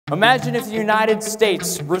Imagine if the United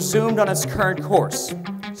States resumed on its current course,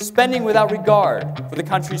 spending without regard for the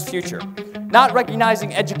country's future, not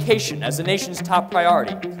recognizing education as the nation's top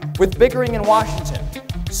priority, with bickering in Washington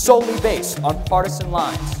solely based on partisan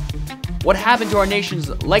lines. What happened to our nation's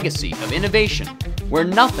legacy of innovation, where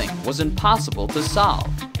nothing was impossible to solve?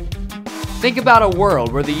 Think about a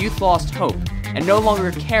world where the youth lost hope and no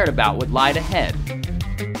longer cared about what lied ahead.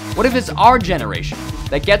 What if it's our generation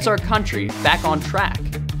that gets our country back on track?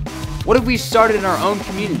 What if we started in our own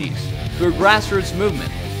communities through a grassroots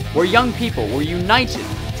movement where young people were united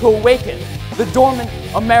to awaken the dormant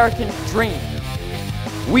American dream?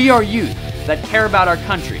 We are youth that care about our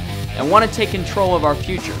country and want to take control of our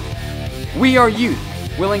future. We are youth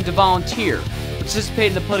willing to volunteer, participate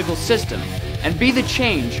in the political system, and be the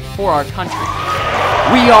change for our country.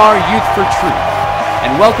 We are Youth for Truth,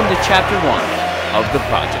 and welcome to Chapter 1 of the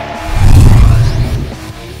project.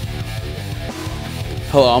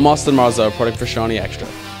 Hello, I'm Austin Marzo, reporting for Shawnee Extra.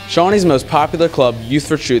 Shawnee's most popular club, Youth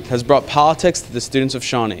for Truth, has brought politics to the students of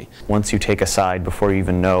Shawnee. Once you take a side before you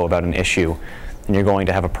even know about an issue, then you're going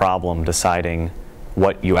to have a problem deciding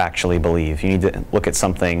what you actually believe. You need to look at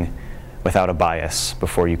something without a bias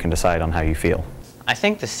before you can decide on how you feel. I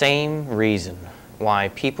think the same reason why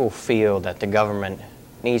people feel that the government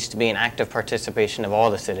needs to be an active participation of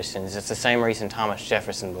all the citizens, it's the same reason Thomas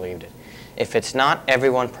Jefferson believed it. If it's not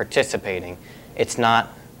everyone participating, it's not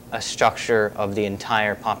a structure of the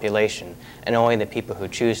entire population, and only the people who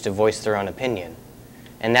choose to voice their own opinion.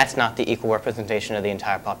 And that's not the equal representation of the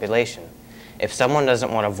entire population. If someone doesn't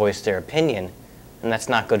want to voice their opinion, then that's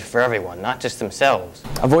not good for everyone, not just themselves.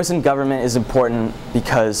 A voice in government is important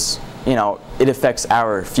because, it affects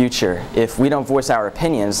our future. If we don't voice our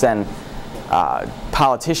opinions, then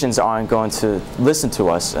politicians aren't going to listen to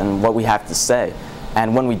us and what we have to say.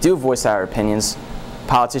 And when we do voice our opinions,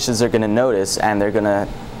 politicians are going to notice, and they're going to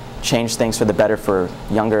change things for the better for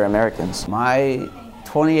younger Americans. My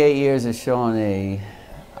 28 years at Shawnee,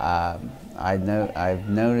 I've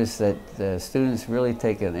noticed that the students really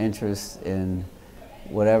take an interest in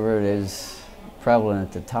whatever it is prevalent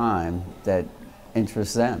at the time that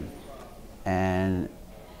interests them. And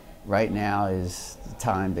right now is the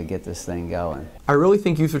time to get this thing going. I really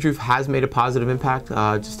think Youth for Truth has made a positive impact.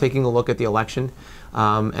 Just taking a look at the election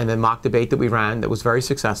and the mock debate that we ran that was very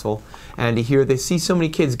successful, and to hear they see so many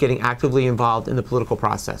kids getting actively involved in the political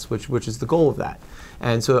process, which is the goal of that.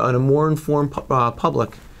 And so a more informed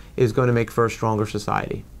public is going to make for a stronger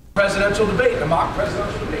society. Presidential debate, the mock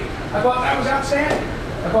presidential debate. I thought that was outstanding.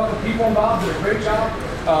 I thought the people involved did a great job.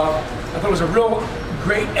 I thought it was a real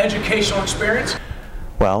great educational experience.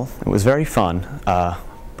 Well, it was very fun.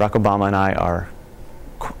 Barack Obama and I are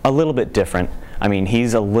a little bit different. I mean,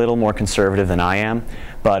 he's a little more conservative than I am,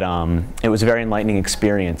 but it was a very enlightening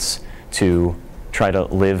experience to try to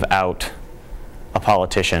live out a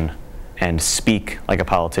politician and speak like a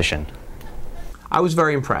politician. I was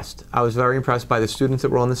very impressed. I was very impressed by the students that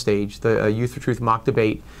were on the stage. The Youth for Truth mock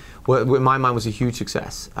debate, in my mind, was a huge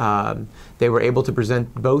success. They were able to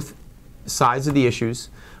present both sides of the issues,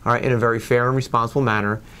 all right, in a very fair and responsible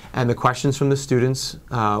manner, and the questions from the students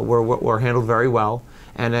were handled very well.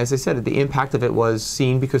 And as I said, the impact of it was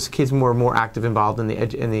seen because kids were more active involved in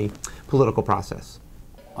the political process.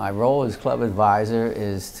 My role as club advisor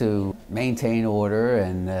is to maintain order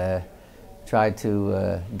and try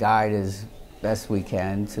to guide as best we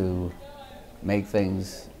can to make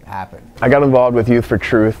things happen. I got involved with Youth for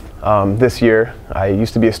Truth this year. I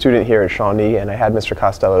used to be a student here at Shawnee, and I had Mr.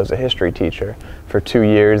 Costello as a history teacher for 2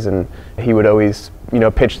 years, and he would always,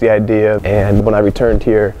 pitch the idea. And when I returned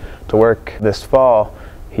here to work this fall,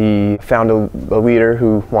 he found a leader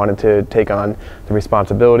who wanted to take on the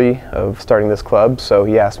responsibility of starting this club, so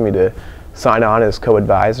he asked me to sign on as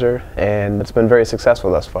co-advisor, and it's been very successful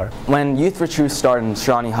thus far. When Youth for Truth started in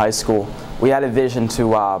Shawnee High School, we had a vision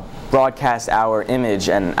to broadcast our image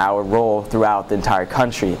and our role throughout the entire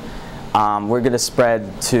country. We're going to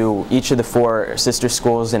spread to each of the 4 sister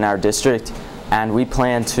schools in our district, and we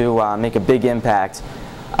plan to make a big impact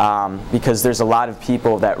because there's a lot of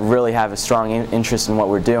people that really have a strong interest in what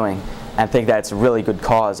we're doing and think that it's a really good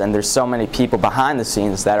cause, and there's so many people behind the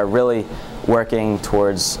scenes that are really working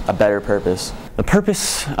towards a better purpose. The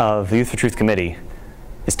purpose of the Youth for Truth Committee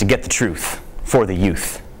is to get the truth for the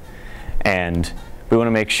youth, and we want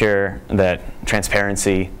to make sure that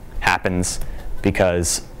transparency happens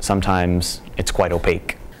because sometimes it's quite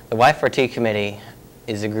opaque. The Y4T Committee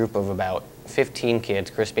is a group of about 15 kids,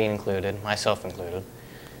 Chris Biehn included, myself included,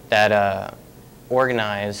 that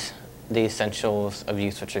organize the essentials of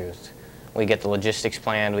Youth for Truth. We get the logistics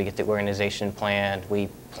planned, we get the organization planned, we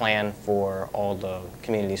plan for all the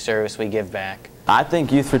community service we give back. I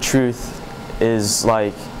think Youth for Truth is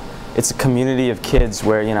like, it's a community of kids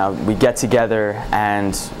where, you know, we get together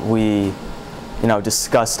and we, you know,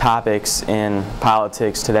 discuss topics in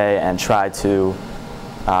politics today and try to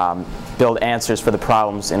build answers for the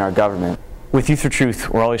problems in our government. With Youth for Truth,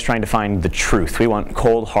 we're always trying to find the truth. We want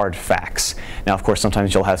cold, hard facts. Now, of course,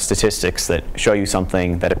 sometimes you'll have statistics that show you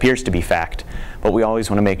something that appears to be fact, but we always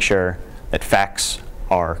want to make sure that facts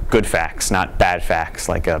are good facts, not bad facts,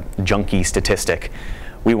 like a junky statistic.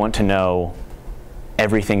 We want to know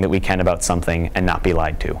everything that we can about something and not be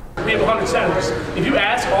lied to. We have 100 senators. If you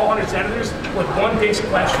ask all 100 senators with one basic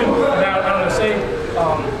question about, I don't know, say,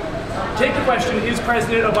 take the question, is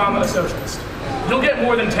President Obama a socialist? You'll get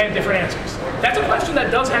more than 10 different answers. That's a question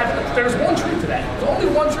that does have, there's one truth to that. There's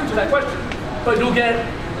only one truth to that question. But you'll get,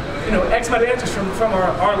 you know, X amount of answers from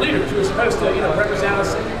our leaders who are supposed to, you know, represent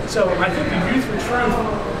us. So I think the Youth for Truth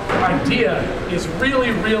idea is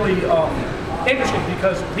really, really interesting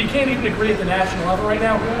because we can't even agree at the national level right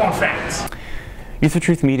now on facts. Youth for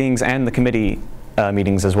Truth meetings and the committee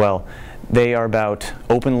meetings as well, they are about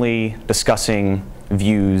openly discussing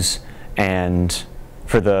views, and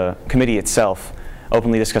for the committee itself,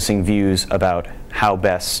 openly discussing views about how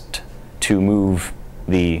best to move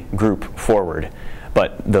the group forward.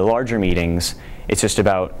 But the larger meetings, it's just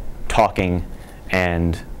about talking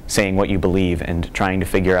and saying what you believe and trying to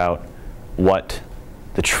figure out what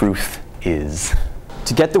the truth is.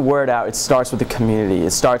 To get the word out, it starts with the community.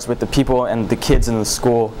 It starts with the people and the kids in the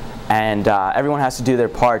school, and everyone has to do their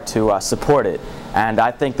part to support it. And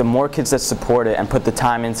I think the more kids that support it and put the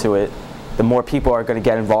time into it, the more people are going to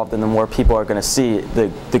get involved and the more people are going to see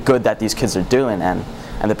the good that these kids are doing and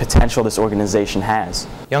the potential this organization has.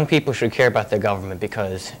 Young people should care about their government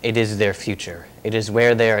because it is their future. It is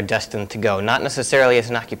where they are destined to go, not necessarily as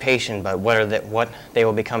an occupation, but what they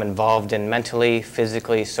will become involved in mentally,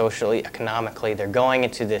 physically, socially, economically. They're going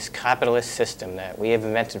into this capitalist system that we have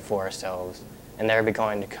invented for ourselves, and they're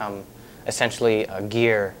going to become essentially a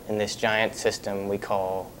gear in this giant system we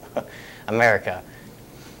call America.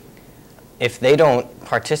 If they don't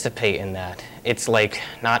participate in that, it's like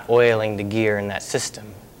not oiling the gear in that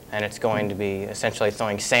system, and it's going to be essentially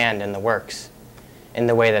throwing sand in the works in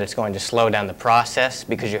the way that it's going to slow down the process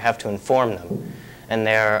because you have to inform them. And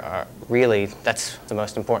that's the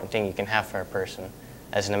most important thing you can have for a person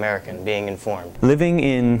as an American, being informed. Living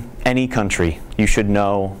in any country, you should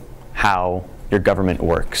know how your government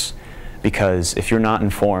works, because if you're not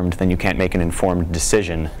informed, then you can't make an informed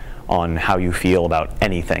decision on how you feel about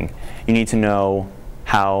anything. You need to know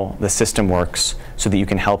how the system works so that you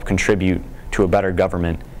can help contribute to a better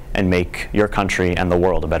government and make your country and the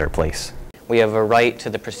world a better place. We have a right to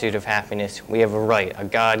the pursuit of happiness. We have a right, a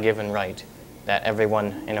God-given right, that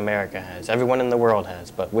everyone in America has, everyone in the world has,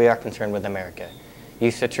 but we are concerned with America.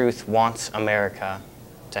 Youth for Truth wants America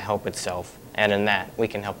to help itself, and in that, we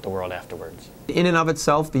can help the world afterwards. In and of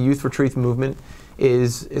itself, the Youth for Truth movement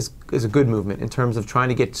is a good movement in terms of trying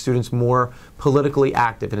to get students more politically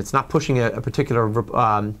active, and it's not pushing a particular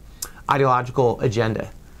ideological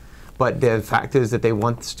agenda. But the fact is that they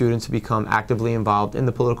want students to become actively involved in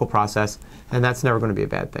the political process, and that's never going to be a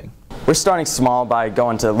bad thing. We're starting small by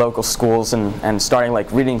going to local schools and starting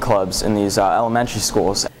like reading clubs in these elementary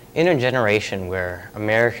schools. In a generation where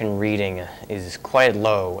American reading is quite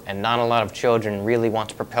low and not a lot of children really want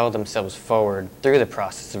to propel themselves forward through the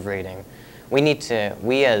process of reading,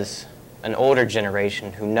 we as an older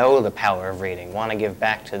generation who know the power of reading want to give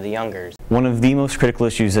back to the youngers. One of the most critical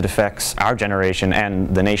issues that affects our generation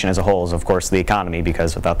and the nation as a whole is, of course, the economy,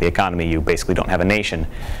 because without the economy you basically don't have a nation.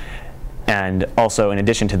 And also, in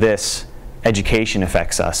addition to this, education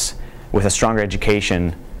affects us. With a stronger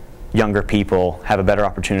education, younger people have a better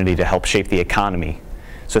opportunity to help shape the economy.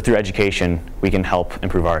 So through education, we can help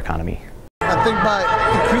improve our economy. I think by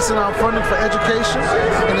increasing our funding for education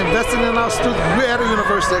and investing in our students, we're at a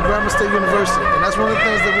university, at Grambling State University, and that's one of the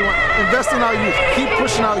things that we want. Invest in our youth, keep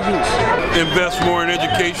pushing our youth. Invest more in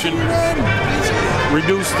education,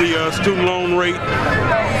 reduce the student loan rate.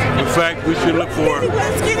 In fact, we should look for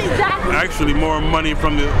actually more money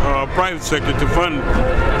from the private sector to fund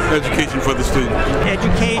education for the students.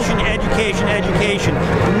 Education, education, education.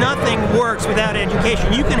 Nothing works without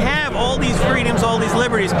education. You can have all these freedoms, all these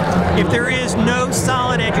liberties. If there is no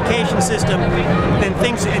solid education system, then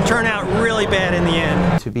things turn out really bad in the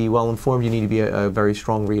end. To be well informed, you need to be a very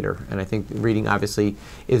strong reader, and I think reading obviously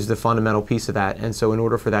is the fundamental piece of that. And so in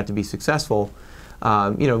order for that to be successful,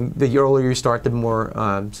 you know, the earlier you start, the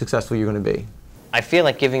more successful you're going to be. I feel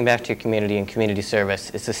like giving back to your community and community service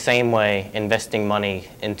is the same way investing money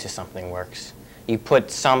into something works. You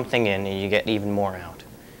put something in and you get even more out.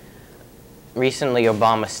 Recently,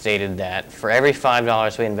 Obama stated that for every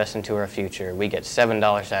 $5 we invest into our future, we get $7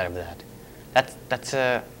 out of that. That's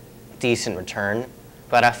a decent return,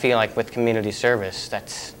 but I feel like with community service,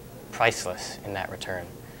 that's priceless in that return.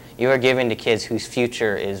 You are giving to kids whose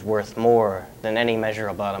future is worth more than any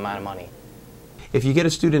measurable amount of money. If you get a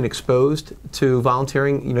student exposed to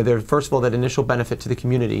volunteering, you know, there's first of all that initial benefit to the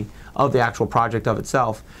community of the actual project of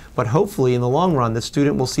itself, but hopefully in the long run the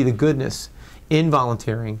student will see the goodness in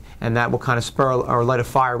volunteering, and that will kind of spur or light a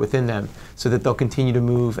fire within them so that they'll continue to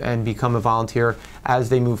move and become a volunteer as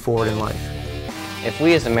they move forward in life. If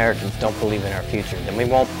we as Americans don't believe in our future, then we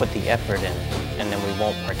won't put the effort in, and then we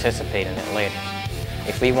won't participate in it later.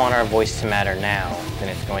 If we want our voice to matter now, then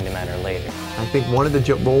it's going to matter later. I think one of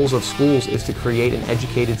the roles of schools is to create an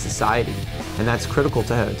educated society, and that's critical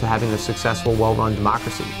to having a successful, well-run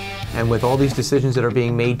democracy. And with all these decisions that are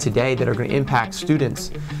being made today that are going to impact students,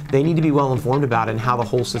 they need to be well informed about it and how the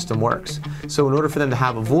whole system works. So in order for them to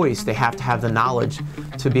have a voice, they have to have the knowledge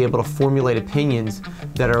to be able to formulate opinions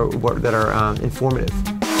that are informative.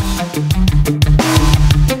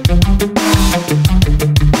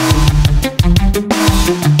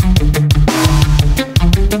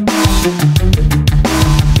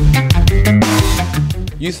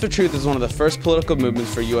 Youth for Truth is one of the first political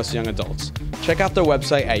movements for U.S. young adults. Check out their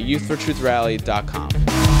website at youthfortruithrally.com.